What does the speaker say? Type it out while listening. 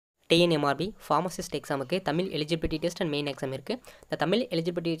TNMRB pharmacist எக்ஸாமுக்கு Tamil eligibility test and main exam இருக்குது. இந்த தமிழ்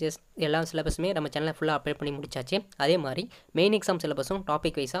எலிஜிபிலிட்டி டெஸ்ட் எல்லா சிலபஸுமே நம்ம சேனலில் ஃபுல்லாக அப்லோட் பண்ணி முடிச்சாச்சு. அதே மாதிரி மெயின் எக்ஸாம் சிலபஸும்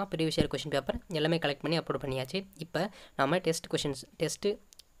டாபிக் வைஸாக ப்ரீவியஸ் இயர் கொஷின் பேப்பர் எல்லாமே கலெக்ட் பண்ணி அப்லோட் பண்ணியாச்சு. இப்போ நம்ம டெஸ்ட்டு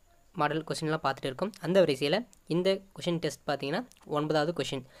மாடல் கொஷின்லாம் பார்த்துட்டு இருக்கோம். அந்த வரிசையில் இந்த கொஷின் டெஸ்ட் பார்த்தீங்கன்னா 9வது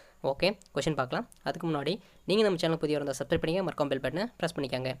கொஷின். ஓகே, கொஷின் பார்க்கலாம். அதுக்கு முன்னாடி நீங்கள் நம்ம சேனல் புதிய இருந்தால் சப்ஸ்கிரைப் பண்ணிங்க, மறக்காம பெல் பட்டனை ப்ரெஸ்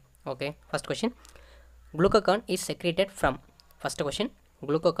பண்ணிக்கோங்க. Okay, first question, Glucagon is secreted from. First question,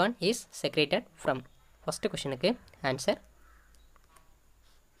 Glucagon is secreted from. First கொஷினுக்கு answer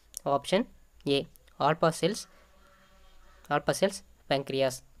option A, alpha cells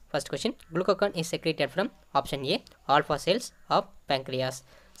pancreas. First question, Glucagon is secreted from option A, alpha cells of pancreas.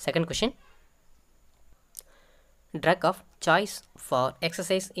 Second question, drug of choice for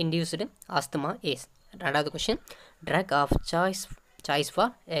exercise induced asthma is. ரெண்டாவது question, drug of choice for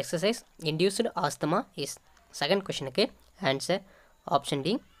exercise induced asthma is. Second கொஷினுக்கு answer option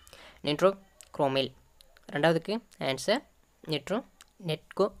D, நிட்ரோக்ரோமில். ரெண்டாவதுக்கு answer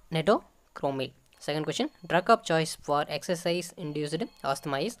நெட்டோக்ரோமில். Second question, drug of choice for exercise induced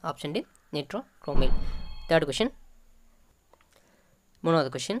asthma is option D, நிட்ரோக்ரோமில். Third question, மூணாவது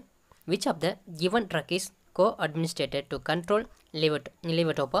question, which of the given drug is co-administered to control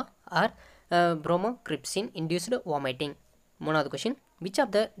levodopa or bromocriptine induced vomiting. மூணாவது question, which of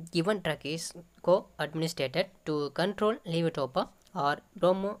the given drug is co-administered to control levodopa or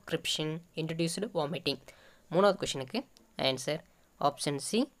bromocriptine induced vomiting. மூணாவது கொஷினுக்கு answer option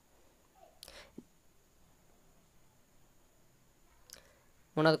C.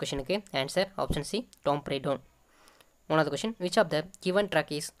 மூணாவது கொஷினுக்கு answer option C, டோம்ப்ரேடோன். மூணாவது question, which of the given drug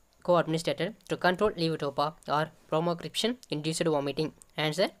is co-administered to control levodopa or bromocriptine induced vomiting.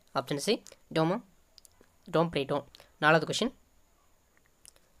 Answer option C, டோம்ப்ரேடோன். நாலாவது question,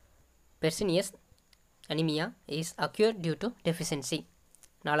 Persinius anemia is occurred due to deficiency.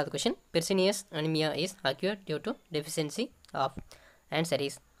 நாலாவது question, Persinius anemia is occurred due to deficiency of. Answer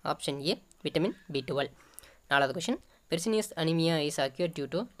is option A, vitamin B12. நாலாவது question, Persinius anemia is occurred due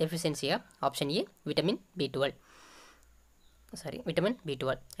to deficiency of option A, vitamin B12. vitamin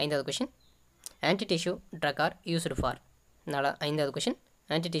B12. ஐந்தாவது question, anti-tissue drug are used for. ஐந்தாவது question,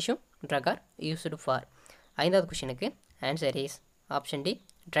 anti-tissue drug are used for. ஐந்தாவது கொஷினுக்கு answer is option D,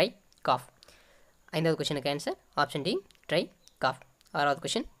 try cough. ஐந்தாவது கொஷினுக்கு answer option D, try cough. ஆறாவது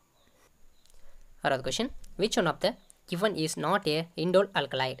question, which one of the given is not a indole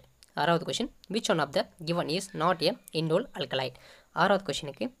alkaloid. ஆறாவது question, which one of the given is not a indole alkaloid. ஆறாவது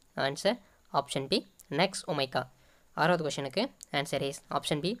கொஷினுக்கு answer option B, நெக்ஸ் ஒமைகா. ஆறாவது கொஷினுக்கு answer is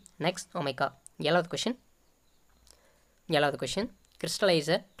option B, நெக்ஸ் ஒமைகா. ஏழாவது question,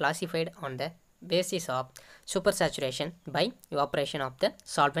 crystallizer classified on the basis of supersaturation by evaporation of the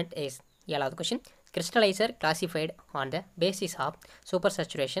solvent is. ஏழாவது question, crystallizer classified on the basis of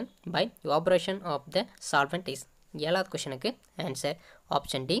supersaturation by evaporation of the solvent is. ஏழாவது கொஷினுக்கு answer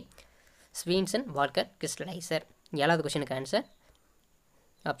option D, ஸ்வீன்சன் Walker கிறிஸ்டலைசர். ஏழாவது கொஷினுக்கு answer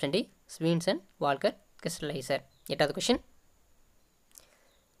option D, ஸ்வீன்சன் Walker கிறிஸ்டலைசர். எட்டாவது question,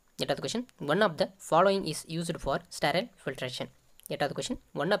 one of the following is used for sterile filtration. எட்டாவது question,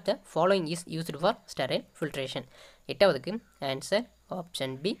 one of the following is used for sterile filtration. எட்டாவதுக்கு answer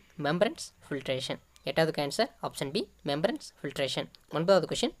option B, membranes filtration. எட்டாவதுக்கு answer option B, membranes filtration. ஒன்பதாவது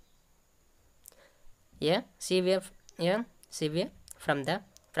question, a severe from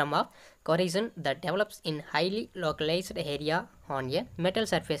of corrosion that develops in highly localized area on a metal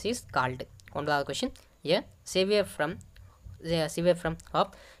surface is called. ஒன்பதாவது question, a severe from of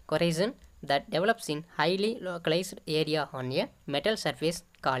corrosion that develops in highly localized area on a metal surface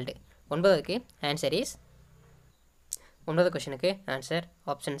called. ஒன்பதுக்கு answer is, ஒன்பதாவது கொஷினுக்கு answer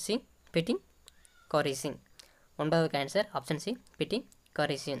option C, fitting corrosion. ஒன்பதாவதுக்கு answer option C, fitting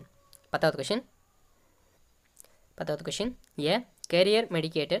corrosion. பத்தாவது question, a carrier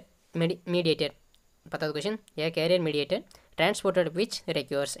mediated. பத்தாவது question, a carrier mediated transported which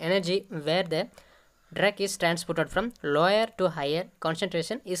requires energy where the drug is transported from lower to higher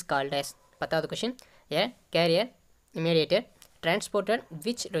concentration is called as. பத்தாவது question, a carrier mediated transported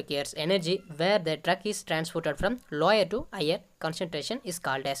which requires energy where the drug is transported from lower to higher concentration is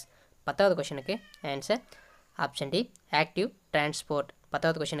called as. பத்தாவது கொஷினுக்கு answer option D, active transport.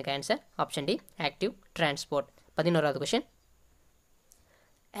 பத்தாவது கொஷினுக்கு answer option D, active transport. 11வது question,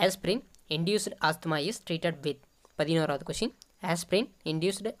 aspirin induced asthma is treated with. 11வது question, aspirin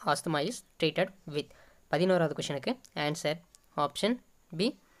induced asthma is treated with. 11வது கொஷினுக்கு answer option B.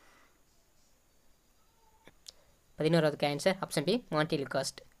 11வதுக்கு answer option B,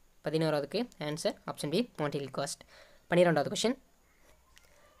 Montelukast. 11வதுக்கு answer option B, Montelukast. 12வது question,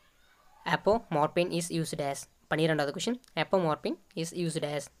 Apomorphine is used as. 12வது question apomorphine is used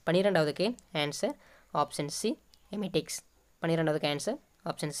as 12வதுக்கு answer option C emetics 12வதுக்கு answer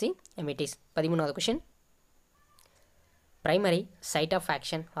option C emetics 13வது question primary site of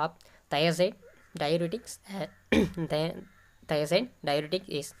action of thiazide diuretics thiazide diuretic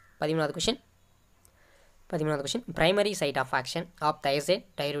is 13வது question primary site of action of thiazide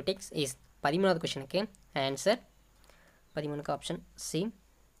diuretics is 13வது questionக்கு answer 13க்கு option C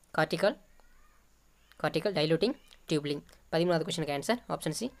cortical diluting tubulin 13வது questionக்கு answer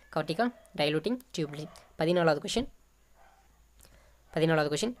option C cortical diluting tubulin 14வது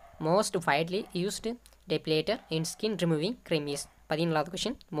question most widely used depilator in skin removing cream is 14வது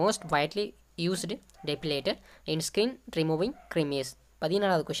question most widely used depilator in skin removing cream is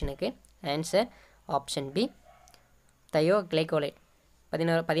 14வது questionக்கு answer option B thioglycolate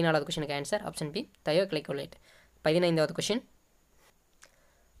 14வது questionக்கு answer option B thioglycolate 15வது question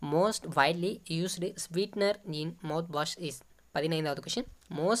most widely used sweetener in mouthwash is 15வது question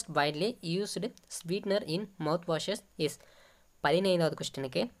most widely used sweetener in mouthwashes is 15வது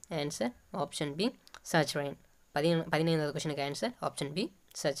questionக்கு answer option B saccharin 15வது questionக்கு answer option B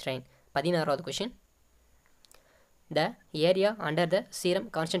saccharin 16வது question the area under the serum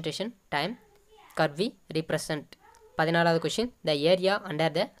concentration time curve represent 14வது question the area under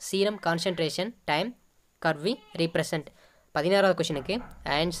the serum concentration time curve represent 16வது questionக்கு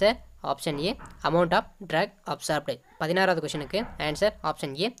answer option A amount of drug absorbed 16வது questionக்கு answer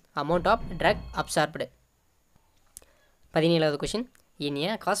option A amount of drug absorbed 17வது question in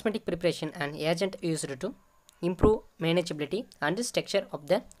a cosmetic preparation an agent used to improve manageability and structure of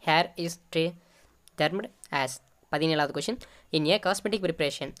the hair is termed as 17வது question in a cosmetic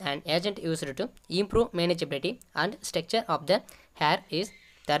preparation an agent used to improve manageability and structure of the hair is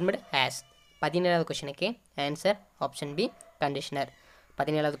termed as 17வது questionக்கு answer option B conditioner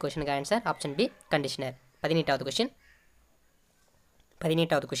 17வது questionக்கு answer option B conditioner 18வது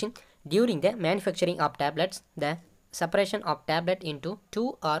question during the manufacturing of tablets the separation of tablet into two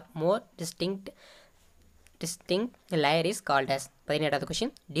or more distinct layer is called as 18வது question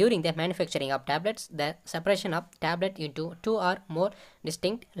during the manufacturing of tablets the separation of tablet into two or more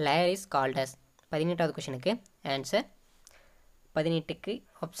distinct layer is called as 18வது questionக்கு answer 18க்கு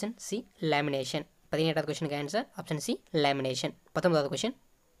option C lamination 18வது questionக்கு answer option C lamination 19வது question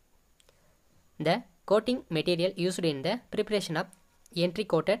the coating material used in the preparation of entry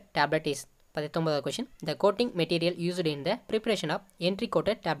coated tablet is 19வது question the coating material used in the preparation of entry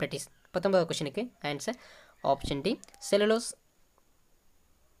coated tablet is 19வது questionக்கு answer option D cellulose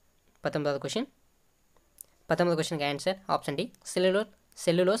 19வது questionக்கு answer option D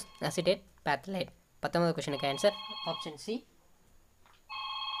cellulose acetate pathlate 19வது questionக்கு answer option C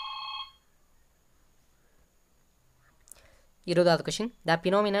 20வது question the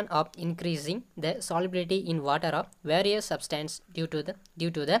phenomenon of increasing the solubility in water of various substances due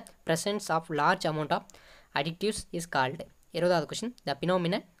to the presence of large amount of additives is called 20வது question the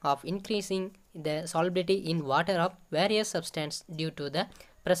phenomenon of increasing the solubility in water of various substances due to the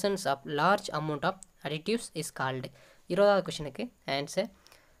presence of large amount of additives is called 20வது questionக்கு answer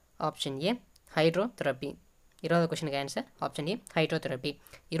option A hydrotherapy 20வது questionக்கு answer option A hydrotherapy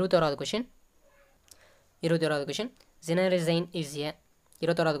 21வது question Zinnarizine is a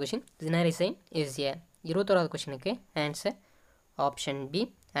 21வது question Zinnarizine is a 21வது questionக்கு answer option B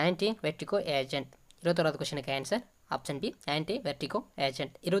anti-vertigo agent 21வது questionக்கு answer option B anti-vertigo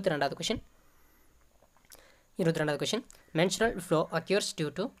agent 22வது question menstrual flow occurs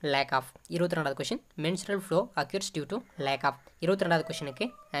due to lack of 22வது question menstrual flow occurs due to lack of 22வது questionக்கு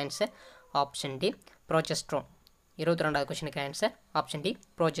answer option D progesterone 22வது questionக்கு answer option D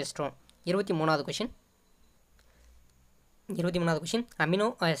progesterone 23வது question amino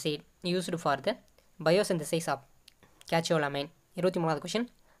acid used for the biosynthesis of catecholamine 23வது question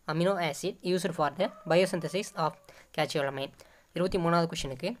amino acid used for the biosynthesis of catecholamine 23வது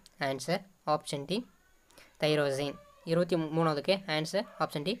questionக்கு answer option D tyrosine 23வது answer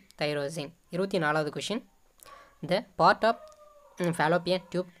option D tyrosine 24வது question the part of fallopian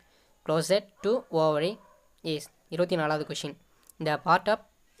tube closest to ovary is 24வது question the part of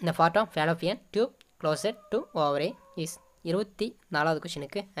fallopian tube closest to ovary is 24வது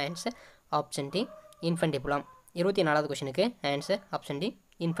questionக்கு answer option D infundibulum 24வது questionக்கு answer option D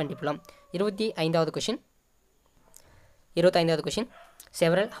infundibulum 25வது question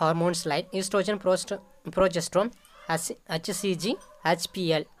several hormones like estrogen progesterone HCG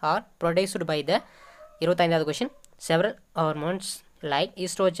HPL are produced by the 25வது question several hormones like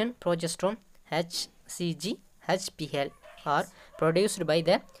estrogen progesterone HCG HPL are produced by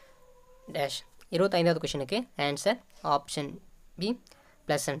the dash 25வது questionக்கு answer option B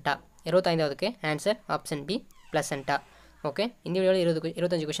placenta 25வது answer option B பிளசண்டா. Okay, இந்த வீடியோவில்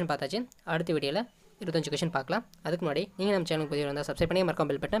 25 question பார்த்தாச்சு. அடுத்த வீடியோவில் 25 question பார்க்கலாம். அதுக்கு முன்னாடி நீங்கள் நம்ம சேனலுக்கு புதிய இருந்தால் சப்ஸ்கிரைப் பண்ணி மறக்காம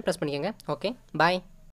பெல் பட்டன் ப்ரெஸ் பண்ணிக்கோங்க. ஓகே, பாய்.